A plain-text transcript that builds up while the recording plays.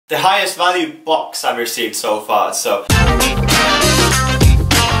the highest value box I've received so far, so...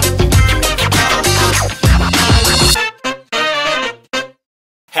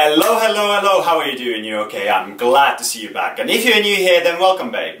 Hello, how are you doing? You okay? I'm glad to see you back. And if you're new here, then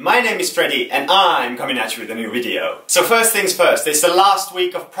welcome babe. My name is Freddy and I'm coming at you with a new video. So first things first, it's the last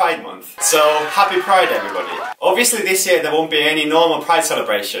week of Pride Month. So happy Pride everybody. Obviously this year there won't be any normal Pride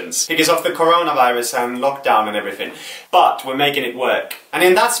celebrations because of the coronavirus and lockdown and everything. But we're making it work. And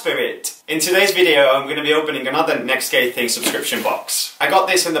in that spirit, in today's video I'm going to be opening another NextGayThing subscription box. I got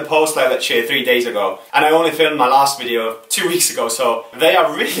this in the post I let share 3 days ago and I only filmed my last video 2 weeks ago, so they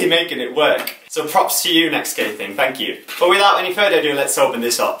are really making it work. So props to you NextGayThing, thank you. But without any further ado, let's open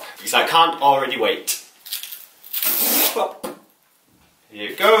this up because I can't already wait. Here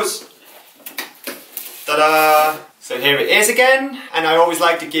it goes. Ta-da! So here it is again, and I always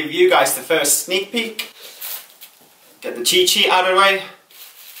like to give you guys the first sneak peek. Get the cheat sheet out of the way.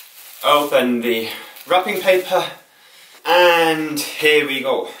 Open the wrapping paper, and here we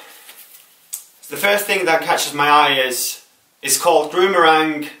go. So the first thing that catches my eye is called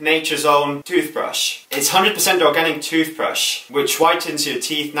Groomarang Nature's Own Toothbrush. It's 100% organic toothbrush, which whitens your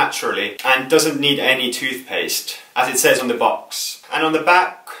teeth naturally and doesn't need any toothpaste, as it says on the box. And on the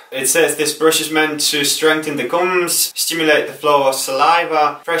back, it says this brush is meant to strengthen the gums, stimulate the flow of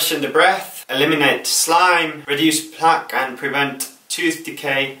saliva, freshen the breath, eliminate slime, reduce plaque and prevent tooth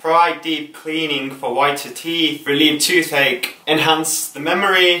decay, provide deep cleaning for whiter teeth, relieve toothache, enhance the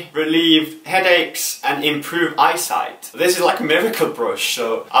memory, relieve headaches and improve eyesight. This is like a miracle brush,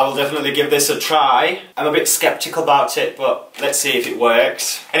 so I will definitely give this a try. I'm a bit skeptical about it, but let's see if it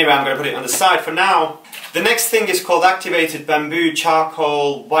works. Anyway, I'm going to put it on the side for now. The next thing is called Activated Bamboo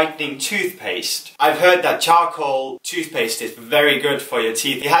Charcoal Whitening Toothpaste. I've heard that charcoal toothpaste is very good for your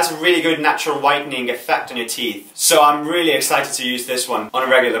teeth. It has a really good natural whitening effect on your teeth. So I'm really excited to use this one on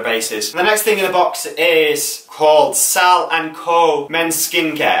a regular basis. The next thing in the box is called Saal & Co. Men's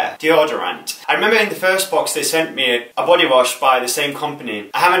Skincare Deodorant. I remember in the first box they sent me a body wash by the same company.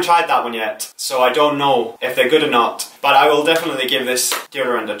 I haven't tried that one yet, so I don't know if they're good or not. But I will definitely give this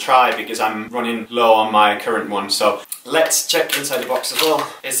deodorant a try because I'm running low on my current one. So let's check inside the box as well.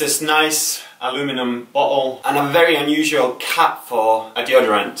 It's this nice aluminum bottle and a very unusual cap for a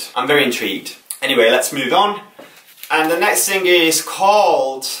deodorant. I'm very intrigued. Anyway, let's move on. And the next thing is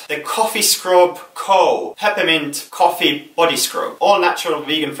called the Coffee Scrub Co. Peppermint Coffee Body Scrub. All natural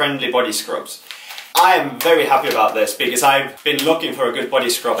vegan friendly body scrubs. I am very happy about this because I've been looking for a good body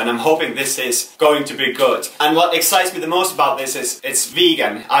scrub and I'm hoping this is going to be good. And what excites me the most about this is it's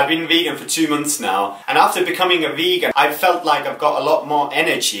vegan. I've been vegan for 2 months now, and after becoming a vegan I felt like I've got a lot more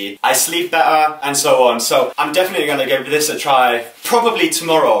energy. I sleep better and so on. So I'm definitely going to give this a try probably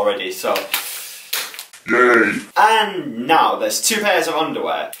tomorrow already. So yay! And now there's 2 pairs of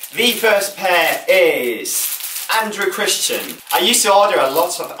underwear. The first pair is Andrew Christian. I used to order a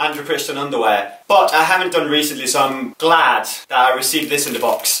lot of Andrew Christian underwear, but I haven't done recently, so I'm glad that I received this in the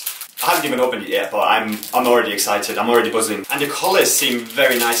box. I haven't even opened it yet, but I'm already excited, I'm already buzzing. And the colours seem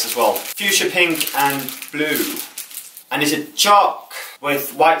very nice as well. Fuchsia pink and blue. And it's a Jock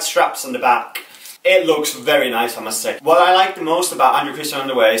with white straps on the back. It looks very nice, I must say. What I like the most about Andrew Christian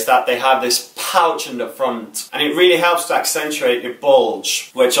underwear is that they have this pouch in the front, and it really helps to accentuate your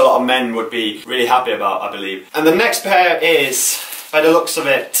bulge, which a lot of men would be really happy about, I believe. And the next pair is, by the looks of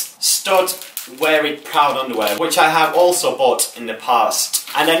it, Stud Wear It Proud underwear, which I have also bought in the past.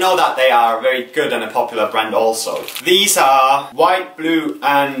 And I know that they are very good and a popular brand also. These are white, blue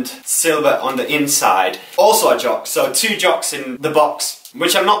and silver on the inside. Also a Jock, so 2 Jocks in the box.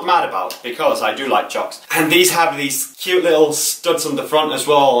 Which I'm not mad about, because I do like Jocks. And these have these cute little studs on the front as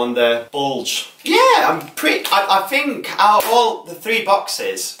well, on the bulge. Yeah, I think out of all the 3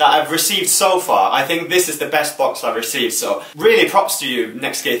 boxes that I've received so far, I think this is the best box I've received. So really props to you,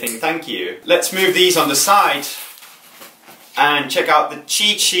 NextGayThing, thank you. Let's move these on the side and check out the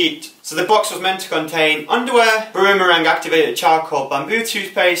cheat sheet. So the box was meant to contain underwear, Groomarang Activated Charcoal Bamboo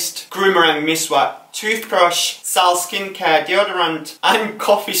Toothpaste, Groomarang Miswak Toothbrush, Saal Skincare Deodorant and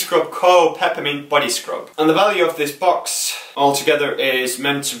Coffee Scrub Co. Peppermint Body Scrub. And the value of this box altogether is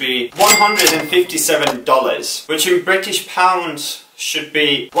meant to be $157, which in British pounds should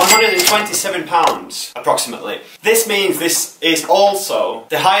be £127 approximately. This means this is also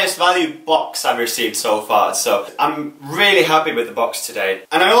the highest value box I've received so far, so I'm really happy with the box today.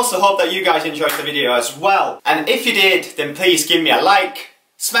 And I also hope that you guys enjoyed the video as well. And if you did, then please give me a like,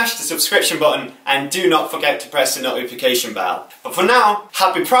 smash the subscription button and do not forget to press the notification bell. But for now,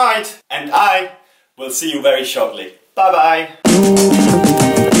 happy Pride and I will see you very shortly. Bye bye!